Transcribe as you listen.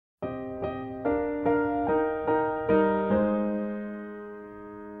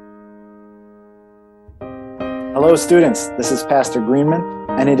Hello, students. This is Pastor Greenman,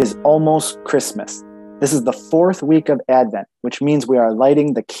 and it is almost Christmas. This is the fourth week of Advent, which means we are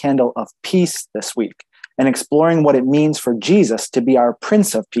lighting the candle of peace this week and exploring what it means for Jesus to be our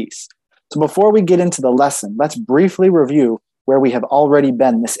Prince of Peace. So before we get into the lesson, let's briefly review where we have already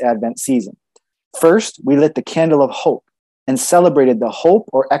been this Advent season. First, we lit the candle of hope and celebrated the hope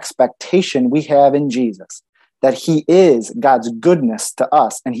or expectation we have in Jesus, that he is God's goodness to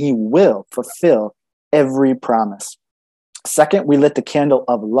us and he will fulfill every promise. Second, we lit the candle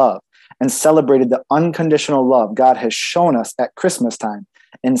of love and celebrated the unconditional love God has shown us at Christmas time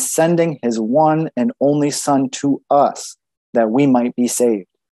in sending his one and only Son to us that we might be saved.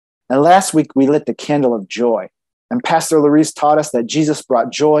 And last week, we lit the candle of joy. And Pastor Larice taught us that Jesus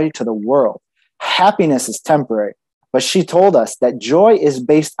brought joy to the world. Happiness is temporary, but she told us that joy is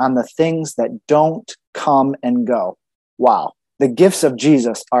based on the things that don't come and go. Wow, the gifts of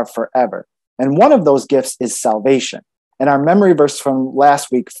Jesus are forever. And one of those gifts is salvation. And our memory verse from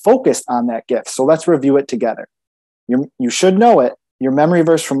last week focused on that gift. So let's review it together. You should know it. Your memory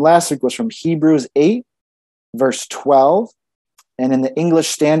verse from last week was from Hebrews 8, verse 12. And in the English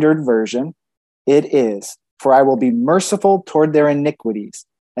Standard Version, it is, "For I will be merciful toward their iniquities,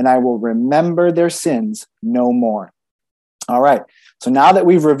 and I will remember their sins no more." All right. So now that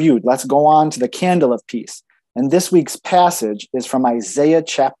we've reviewed, let's go on to the candle of peace. And this week's passage is from Isaiah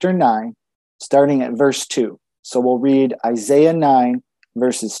chapter 9, starting at verse 2. So we'll read Isaiah 9,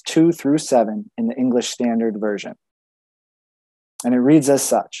 verses 2 through 7 in the English Standard Version. And it reads as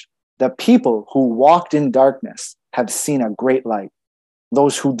such: "The people who walked in darkness have seen a great light.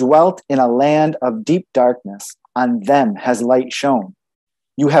 Those who dwelt in a land of deep darkness, on them has light shone.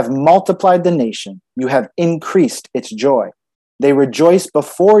 You have multiplied the nation. You have increased its joy. They rejoice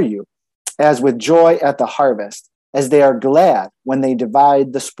before you as with joy at the harvest, as they are glad when they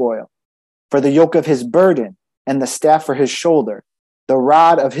divide the spoil. For the yoke of his burden and the staff for his shoulder, the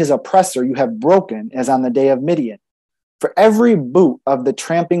rod of his oppressor you have broken as on the day of Midian. For every boot of the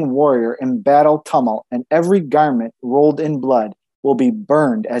tramping warrior in battle tumult and every garment rolled in blood will be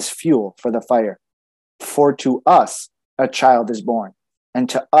burned as fuel for the fire. For to us a child is born, and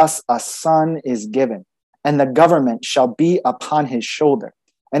to us a son is given, and the government shall be upon his shoulder,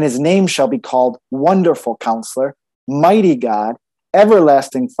 and his name shall be called Wonderful Counselor, Mighty God,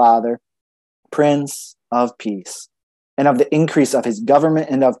 Everlasting Father, Prince of Peace. And of the increase of his government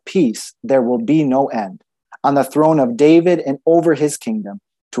and of peace there will be no end, on the throne of David and over his kingdom,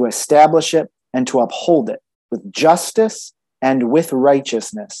 to establish it and to uphold it with justice and with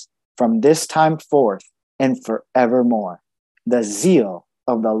righteousness from this time forth and forevermore. The zeal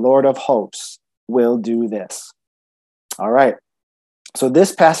of the Lord of hosts will do this." All right. So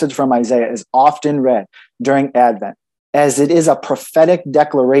this passage from Isaiah is often read during Advent, as it is a prophetic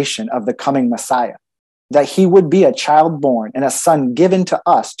declaration of the coming Messiah, that he would be a child born and a son given to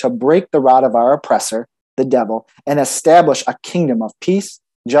us to break the rod of our oppressor, the devil, and establish a kingdom of peace,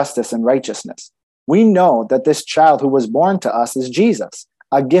 justice, and righteousness. We know that this child who was born to us is Jesus,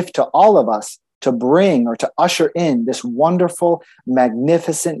 a gift to all of us to bring or to usher in this wonderful,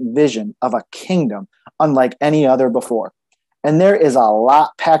 magnificent vision of a kingdom unlike any other before. And there is a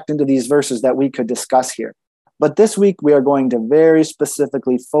lot packed into these verses that we could discuss here. But this week, we are going to very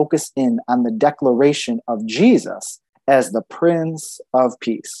specifically focus in on the declaration of Jesus as the Prince of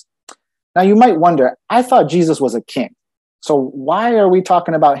Peace. Now, you might wonder, I thought Jesus was a king. So why are we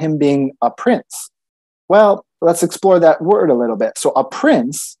talking about him being a prince? Well, let's explore that word a little bit. So a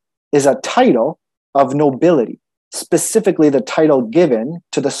prince is a title of nobility, specifically the title given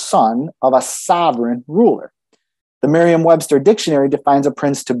to the son of a sovereign ruler. The Merriam-Webster Dictionary defines a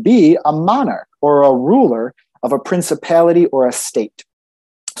prince to be a monarch or a ruler of a principality or a state.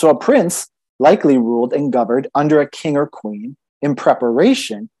 So a prince likely ruled and governed under a king or queen in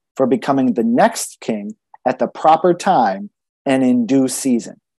preparation for becoming the next king at the proper time and in due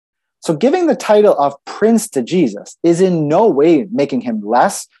season. So giving the title of prince to Jesus is in no way making him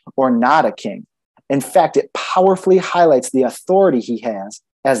less or not a king. In fact, it powerfully highlights the authority he has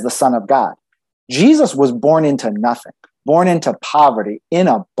as the Son of God. Jesus was born into nothing, born into poverty, in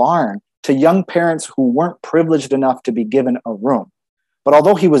a barn, to young parents who weren't privileged enough to be given a room. But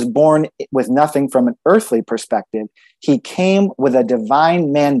although he was born with nothing from an earthly perspective, he came with a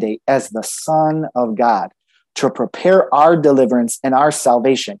divine mandate as the Son of God to prepare our deliverance and our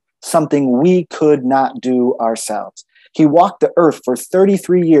salvation, something we could not do ourselves. He walked the earth for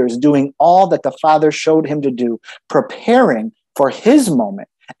 33 years doing all that the Father showed him to do, preparing for his moment.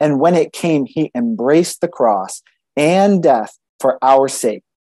 And when it came, he embraced the cross and death for our sake.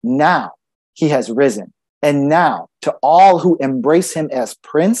 Now he has risen. And now to all who embrace him as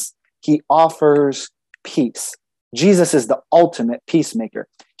Prince, he offers peace. Jesus is the ultimate peacemaker.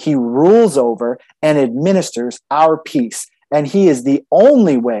 He rules over and administers our peace, and he is the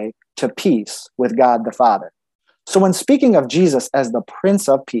only way to peace with God the Father. So when speaking of Jesus as the Prince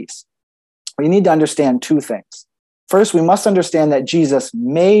of Peace, we need to understand two things. First, we must understand that Jesus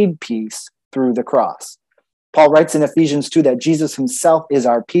made peace through the cross. Paul writes in Ephesians 2 that Jesus himself is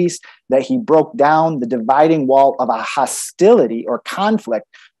our peace, that he broke down the dividing wall of a hostility or conflict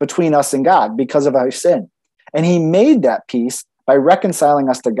between us and God because of our sin. And he made that peace by reconciling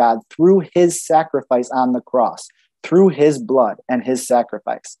us to God through his sacrifice on the cross, through his blood and his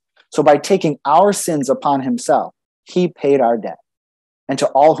sacrifice. So by taking our sins upon himself, he paid our debt. And to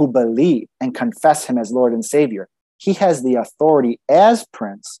all who believe and confess him as Lord and Savior, he has the authority as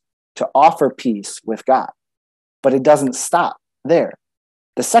Prince to offer peace with God. But it doesn't stop there.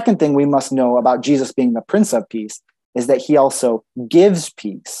 The second thing we must know about Jesus being the Prince of Peace is that he also gives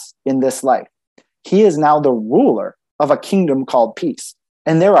peace in this life. He is now the ruler of a kingdom called peace.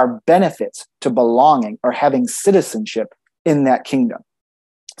 And there are benefits to belonging or having citizenship in that kingdom.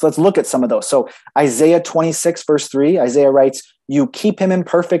 So let's look at some of those. So Isaiah 26, verse 3, Isaiah writes, "You keep him in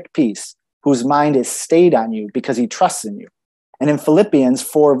perfect peace, whose mind is stayed on you because he trusts in you." And in Philippians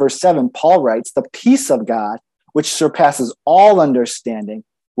 4, verse 7, Paul writes, "The peace of God, which surpasses all understanding,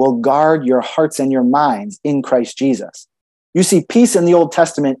 will guard your hearts and your minds in Christ Jesus." You see, peace in the Old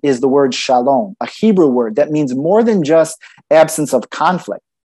Testament is the word shalom, a Hebrew word that means more than just absence of conflict.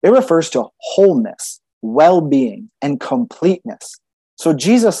 It refers to wholeness, well-being, and completeness. So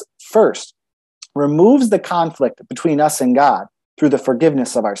Jesus first removes the conflict between us and God through the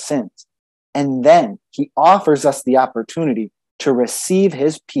forgiveness of our sins. And then he offers us the opportunity to receive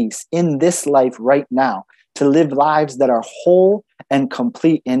his peace in this life right now, to live lives that are whole and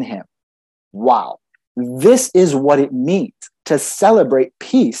complete in him. Wow. This is what it means to celebrate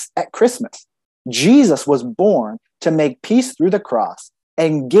peace at Christmas. Jesus was born to make peace through the cross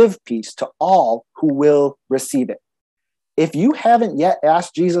and give peace to all who will receive it. If you haven't yet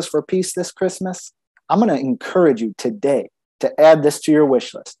asked Jesus for peace this Christmas, I'm going to encourage you today to add this to your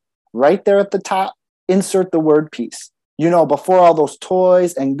wish list. Right there at the top, insert the word peace. You know, before all those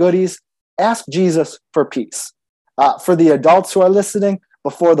toys and goodies, ask Jesus for peace. For the adults who are listening,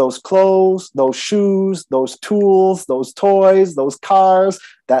 before those clothes, those shoes, those tools, those toys, those cars,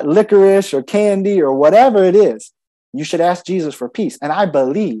 that licorice or candy or whatever it is, you should ask Jesus for peace. And I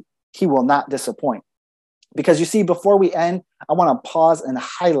believe he will not disappoint. Because you see, before we end, I want to pause and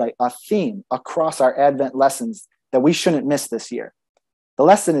highlight a theme across our Advent lessons that we shouldn't miss this year. The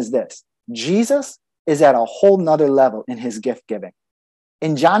lesson is this: Jesus is at a whole nother level in his gift giving.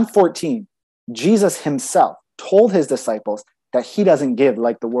 In John 14, Jesus himself told his disciples that he doesn't give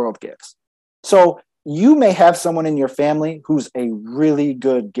like the world gives. So you may have someone in your family who's a really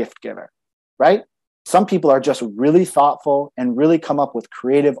good gift giver, right? Some people are just really thoughtful and really come up with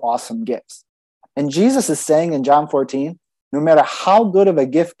creative, awesome gifts. And Jesus is saying in John 14, no matter how good of a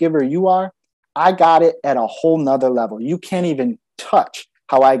gift giver you are, I got it at a whole nother level. You can't even touch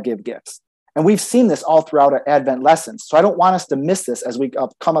how I give gifts. And we've seen this all throughout our Advent lessons. So I don't want us to miss this as we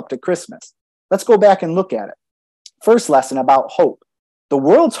come up to Christmas. Let's go back and look at it. First lesson about hope. The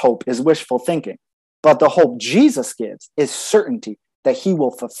world's hope is wishful thinking, but the hope Jesus gives is certainty that he will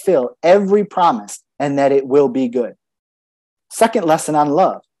fulfill every promise and that it will be good. Second lesson on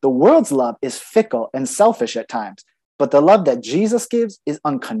love. The world's love is fickle and selfish at times, but the love that Jesus gives is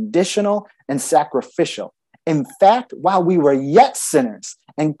unconditional and sacrificial. In fact, while we were yet sinners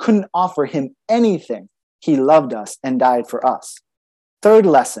and couldn't offer him anything, he loved us and died for us. Third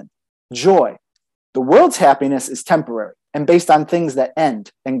lesson, joy. The world's happiness is temporary and based on things that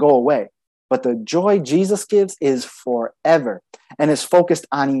end and go away. But the joy Jesus gives is forever and is focused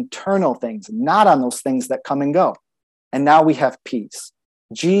on eternal things, not on those things that come and go. And now we have peace.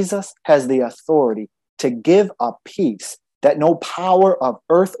 Jesus has the authority to give a peace that no power of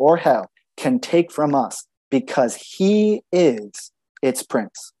earth or hell can take from us because he is its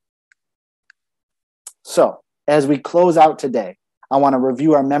prince. So, as we close out today, I want to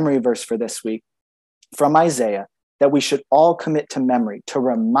review our memory verse for this week from Isaiah that we should all commit to memory to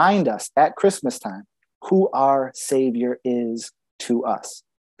remind us at Christmas time who our Savior is to us.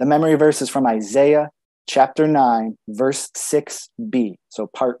 The memory verse is from Isaiah chapter 9, verse 6b, so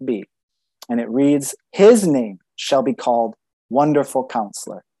part B. And it reads, "His name shall be called Wonderful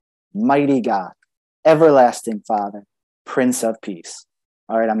Counselor, Mighty God, Everlasting Father, Prince of Peace."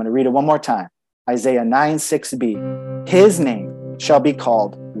 All right, I'm going to read it one more time. Isaiah 9, 6b. "His name shall be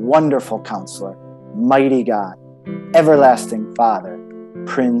called Wonderful Counselor, Mighty God, Everlasting Father,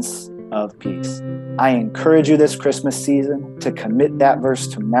 Prince of Peace." I encourage you this Christmas season to commit that verse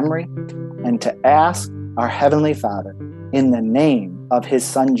to memory and to ask our Heavenly Father, in the name of His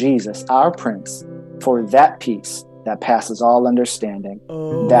Son Jesus, our Prince, for that peace that passes all understanding,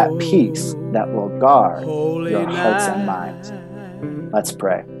 that peace that will guard your hearts and minds. Let's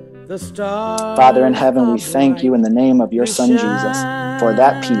pray. Father in heaven, we thank you in the name of your Son Jesus for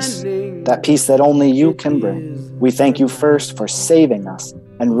that peace that only you can bring. We thank you first for saving us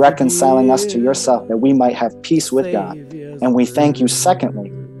and reconciling us to yourself that we might have peace with God. And we thank you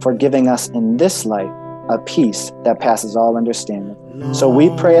secondly for giving us in this life a peace that passes all understanding. So we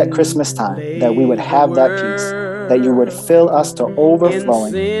pray at Christmas time that we would have that peace, that you would fill us to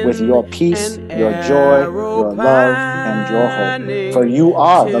overflowing with your peace, your joy, your love, and your hope. For you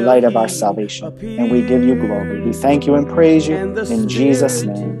are the light of our salvation, and we give you glory. We thank you and praise you in Jesus'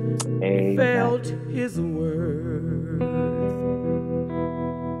 name. Amen.